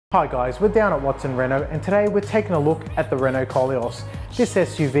Hi guys, we're down at Watson Renault and today we're taking a look at the Renault Koleos. This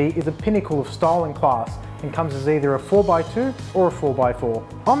SUV is a pinnacle of style and class and comes as either a 4x2 or a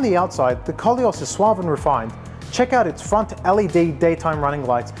 4x4. On the outside, the Koleos is suave and refined. Check out its front LED daytime running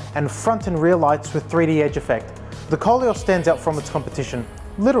lights and front and rear lights with 3D edge effect. The Koleos stands out from its competition,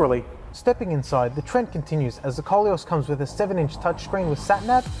 literally. Stepping inside, the trend continues as the Koleos comes with a 7-inch touchscreen with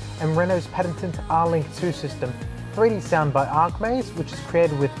sat-nav and Renault's patented R-Link 2 system. 3D sound by ADME, which is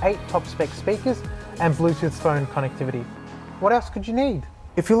created with 8 top-spec speakers and Bluetooth phone connectivity. What else could you need?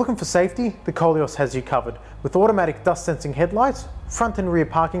 If you're looking for safety, the Koleos has you covered, with automatic dust-sensing headlights, front and rear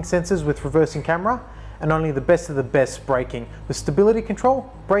parking sensors with reversing camera, and only the best of the best braking, with stability control,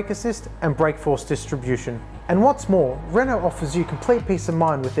 brake assist, and brake force distribution. And what's more, Renault offers you complete peace of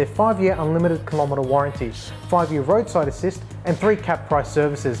mind with their 5-year unlimited kilometre warranty, 5-year roadside assist, and 3 cap price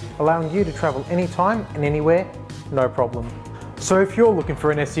services, allowing you to travel anytime and anywhere, no problem. So if you're looking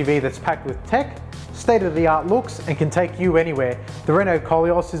for an SUV that's packed with tech, state-of-the-art looks, and can take you anywhere, the Renault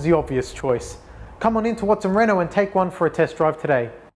Koleos is the obvious choice. Come on into Watson Renault and take one for a test drive today.